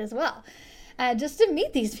excited as well. Just to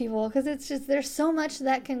meet these people, because it's just, there's so much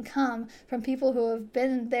that can come from people who have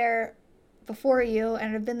been there before you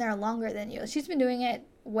and have been there longer than you. She's been doing it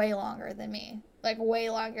way longer than me, like way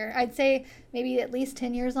longer. I'd say maybe at least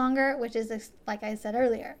 10 years longer, which is, like I said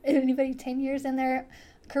earlier, anybody 10 years in their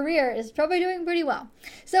career is probably doing pretty well.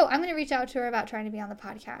 So I'm going to reach out to her about trying to be on the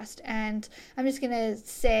podcast, and I'm just going to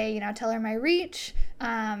say, tell her my reach,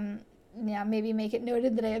 maybe make it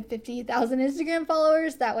noted that I have 50,000 Instagram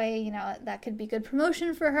followers. That way, that could be good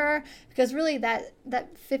promotion for her, because really that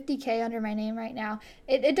 50K under my name right now,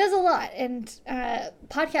 it does a lot. And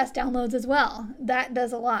podcast downloads as well. That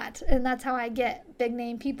does a lot. And that's how I get big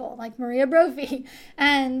name people like Maria Brophy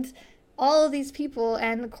and all of these people,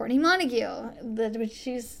 and Courtney Montague, which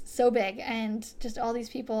she's so big, and just all these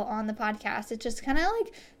people on the podcast. It's just kind of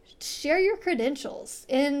like share your credentials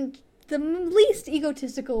in the least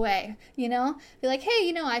egotistical way, Be like,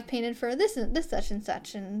 hey, I've painted for this and this such and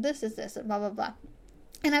such, and this is this, and blah, blah, blah.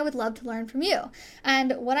 And I would love to learn from you.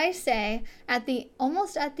 And what I say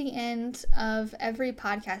almost at the end of every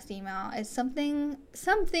podcast email is something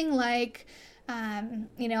like,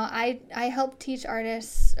 I help teach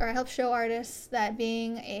artists, or I help show artists that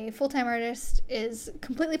being a full-time artist is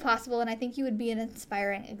completely possible, and I think you would be an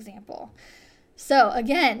inspiring example. So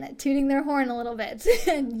again, tooting their horn a little bit.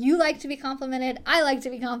 You like to be complimented. I like to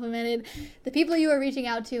be complimented. The people you are reaching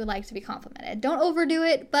out to like to be complimented. Don't overdo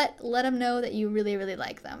it, but let them know that you really, really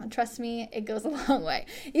like them. And trust me, it goes a long way.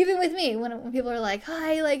 Even with me, when people are like,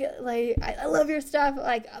 hi, like I love your stuff.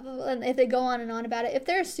 Like, and if they go on and on about it, if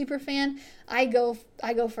they're a super fan, I go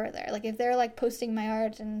further. Like if they're like posting my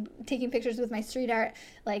art and taking pictures with my street art,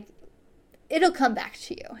 like it'll come back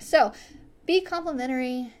to you. So be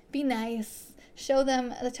complimentary, be nice. Tell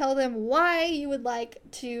them why you would like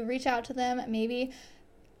to reach out to them. Maybe,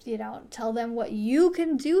 tell them what you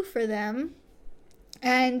can do for them.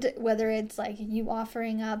 And whether it's like you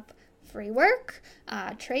offering up free work,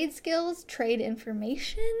 trade skills, trade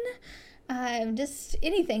information, just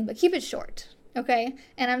anything, but keep it short. Okay.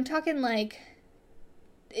 And I'm talking like,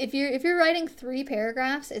 if you're writing 3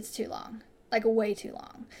 paragraphs, it's too long, like way too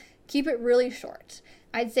long. Keep it really short.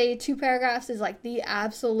 I'd say 2 paragraphs is like the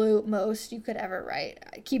absolute most you could ever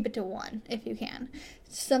write. Keep it to 1 if you can.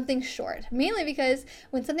 Something short. Mainly because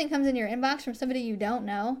when something comes in your inbox from somebody you don't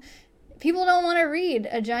know, people don't want to read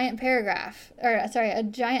a giant a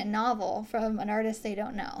giant novel from an artist they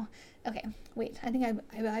don't know. Okay, wait, I think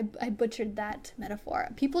I butchered that metaphor.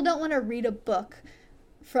 People don't want to read a book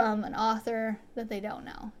from an author that they don't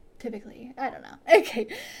know, typically. I don't know. Okay,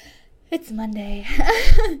 it's Monday.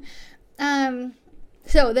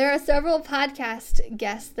 So there are several podcast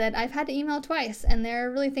guests that I've had to email twice, and they're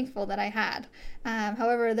really thankful that I had.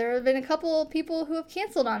 However, there have been a couple people who have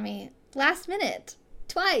canceled on me last minute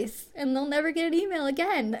twice, and they'll never get an email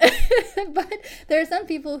again. But there are some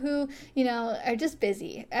people who, are just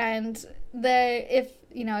busy, and if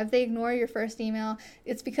they ignore your first email,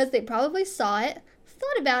 it's because they probably saw it,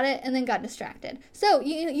 thought about it, and then got distracted. So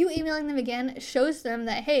you emailing them again shows them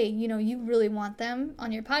that, hey, you really want them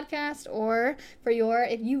on your podcast, or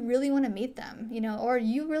if you really want to meet them, or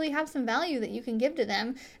you really have some value that you can give to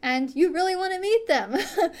them and you really want to meet them.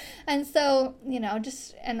 And so,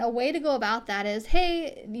 and a way to go about that is,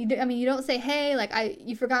 hey, you don't say, hey, like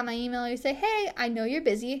you forgot my email. You say, hey, I know you're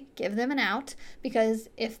busy. Give them an out, because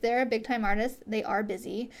if they're a big time artist, they are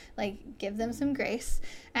busy. Like, give them some grace.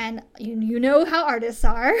 And you know how artists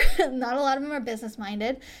are. Not a lot of them are business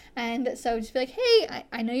minded. And so just be like, hey,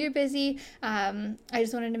 I know you're busy. I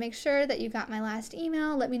just wanted to make sure that you got my last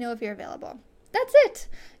email. Let me know if you're available. That's it.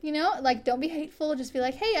 Like, don't be hateful. Just be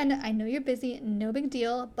like, hey, I know you're busy. No big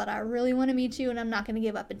deal, but I really want to meet you, and I'm not going to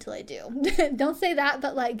give up until I do. Don't say that,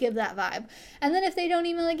 but like, give that vibe. And then if they don't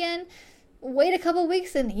email again, wait a couple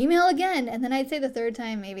weeks and email again. And then I'd say the third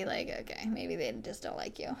time, maybe like, okay, maybe they just don't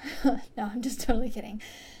like you. No, I'm just totally kidding.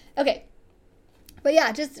 Okay. But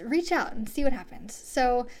yeah, just reach out and see what happens.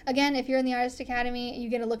 So again, if you're in the Artist Academy, you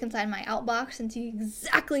get to look inside my outbox and see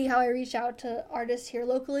exactly how I reach out to artists here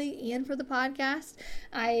locally and for the podcast.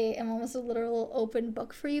 I am almost a literal open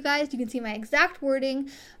book for you guys. You can see my exact wording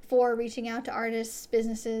for reaching out to artists,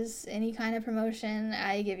 businesses, any kind of promotion.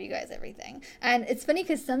 I give you guys everything. And it's funny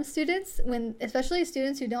because some students, especially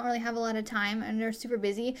students who don't really have a lot of time and they're super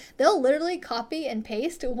busy, they'll literally copy and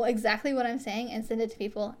paste exactly what I'm saying and send it to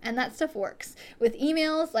people. And that stuff works. With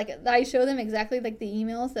emails, like I show them exactly like the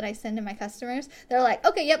emails that I send to my customers. They're like,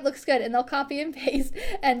 okay, yep, looks good. And they'll copy and paste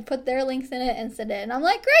and put their links in it and send it. And I'm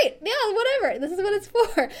like, great, yeah, whatever. This is what it's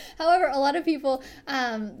for. However, a lot of people,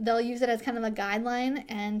 they'll use it as kind of a guideline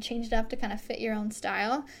and change it up to kind of fit your own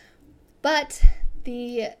style. But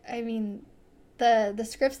the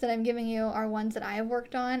scripts that I'm giving you are ones that I have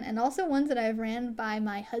worked on, and also ones that I've ran by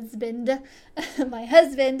my husband,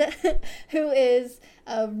 who is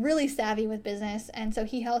really savvy with business. And so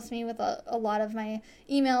he helps me with a lot of my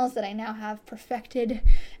emails that I now have perfected.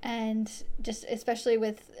 And just especially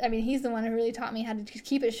he's the one who really taught me how to just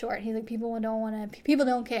keep it short. He's like, people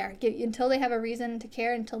don't care. Until they have a reason to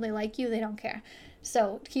care, until they like you, they don't care.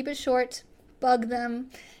 So keep it short, bug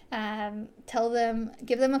them, tell them,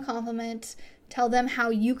 give them a compliment, tell them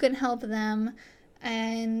how you can help them,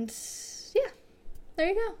 and yeah, there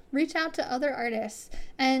you go. Reach out to other artists,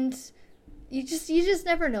 and you just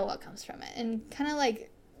never know what comes from it. And kind of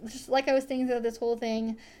like, just like I was thinking about this whole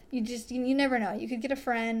thing, you never know. You could get a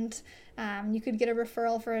friend, you could get a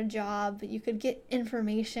referral for a job, you could get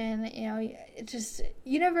information,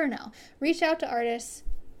 you never know. Reach out to artists.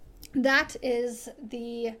 That is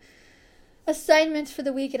the assignment for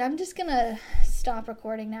the week, and I'm just gonna stop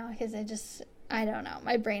recording now because I don't know,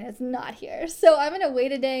 my brain is not here. So I'm gonna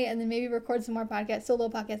wait a day and then maybe record some more solo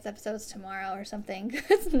podcast episodes tomorrow or something.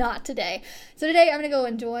 It's not today. So today I'm gonna go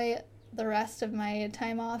enjoy the rest of my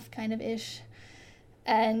time off, kind of ish.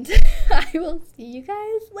 And I will see you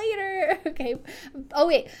guys later. Okay.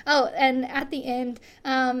 And at the end,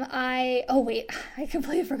 I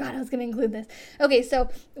completely forgot I was going to include this. Okay, so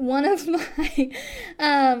one of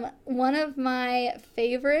my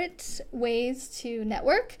favorite ways to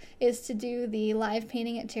network is to do the live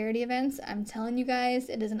painting at charity events. I'm telling you guys,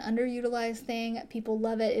 it is an underutilized thing. People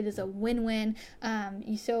love it. It is a win-win.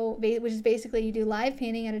 Which is basically you do live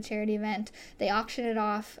painting at a charity event. They auction it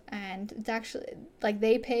off, and it's actually like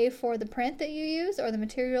they pay for the print that you use or the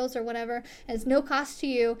materials or whatever. And it's no cost to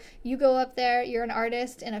you. You go up there, you're an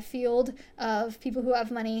artist in a field of people who have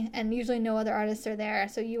money, and usually no other artists are there.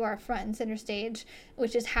 So you are front and center stage,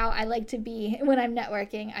 which is how I like to be when I'm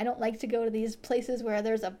networking. I don't like to go to these places where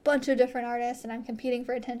there's a bunch of different artists and I'm competing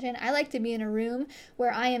for attention. I like to be in a room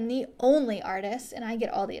where I am the only artist and I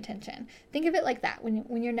get all the attention. Think of it like that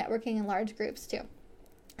when you're networking in large groups too.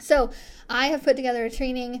 So I have put together a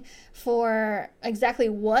training for exactly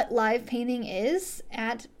what live painting is,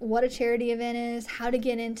 at what a charity event is, how to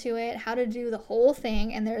get into it, how to do the whole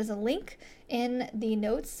thing. And there's a link in the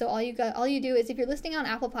notes. So all you do is, if you're listening on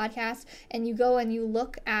Apple Podcasts and you go and you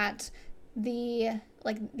look at the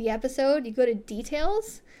episode, you go to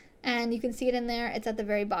details, and you can see it in there. It's at the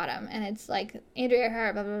very bottom, and it's like Andrea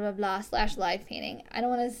Earhart, blah, blah, blah, blah, /live painting. I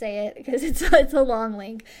don't want to say it because it's a long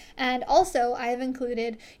link. And also, I have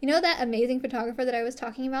included, that amazing photographer that I was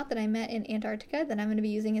talking about that I met in Antarctica that I'm going to be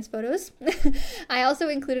using his photos. I also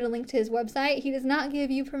included a link to his website. He does not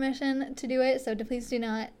give you permission to do it, so please do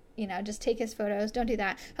not, just take his photos. Don't do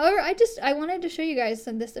that. However, I wanted to show you guys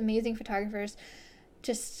this amazing photographer's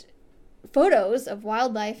just photos of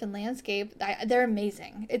wildlife and landscape. They're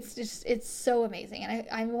amazing. It's so amazing. And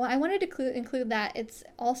I wanted to include that. It's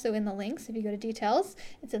also in the links. If you go to details,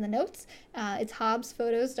 it's in the notes. It's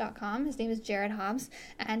hobbsphotos.com. His name is Jared Hobbs,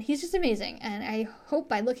 and he's just amazing. And I hope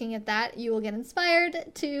by looking at that, you will get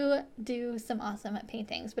inspired to do some awesome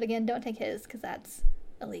paintings. But again, don't take his because that's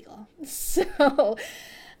illegal. So,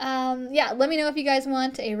 let me know if you guys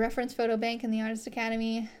want a reference photo bank in the Artist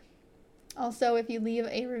Academy. Also, if you leave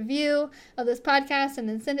a review of this podcast and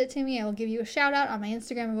then send it to me, I will give you a shout out on my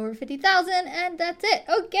Instagram of over 50,000, and that's it.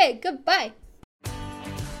 Okay, goodbye.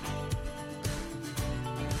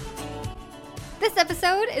 This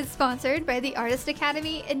episode is sponsored by the Artist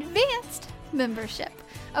Academy Advanced Membership,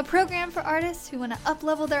 a program for artists who want to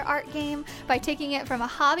up-level their art game by taking it from a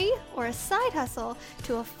hobby or a side hustle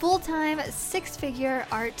to a full-time 6-figure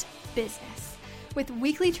art business. With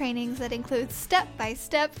weekly trainings that include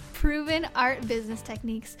step-by-step proven art business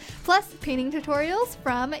techniques, plus painting tutorials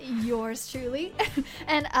from yours truly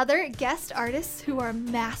and other guest artists who are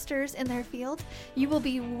masters in their field, you will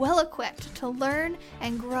be well equipped to learn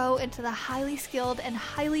and grow into the highly skilled and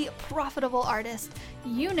highly profitable artist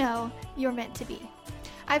you know you're meant to be.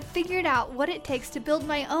 I've figured out what it takes to build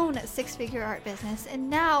my own 6-figure art business, and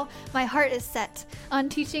now my heart is set on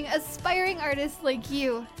teaching aspiring artists like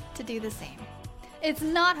you to do the same. It's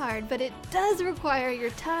not hard, but it does require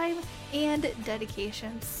your time and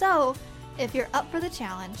dedication. So, if you're up for the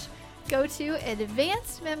challenge, go to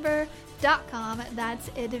advancedmember.com. That's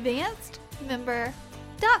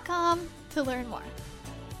advancedmember.com to learn more.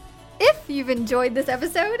 If you've enjoyed this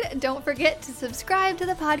episode, don't forget to subscribe to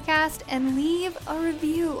the podcast and leave a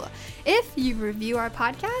review. If you review our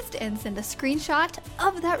podcast and send a screenshot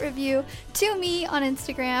of that review to me on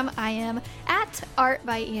Instagram, I am at Art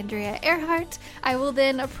by Andrea Earhart. I will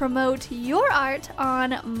then promote your art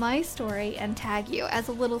on my story and tag you as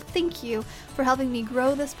a little thank you for helping me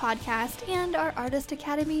grow this podcast and our Artist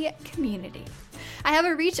Academy community. I have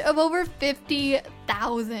a reach of over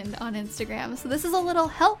 50,000 on Instagram, so this is a little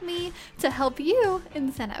help me to help you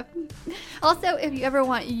incentive. Also, if you ever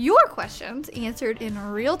want your questions answered in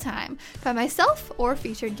real time by myself or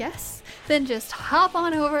featured guests, then just hop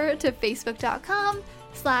on over to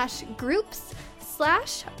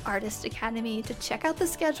facebook.com/groups/Artist Academy to check out the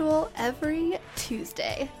schedule every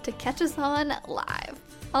Tuesday to catch us on live.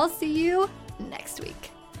 I'll see you next week.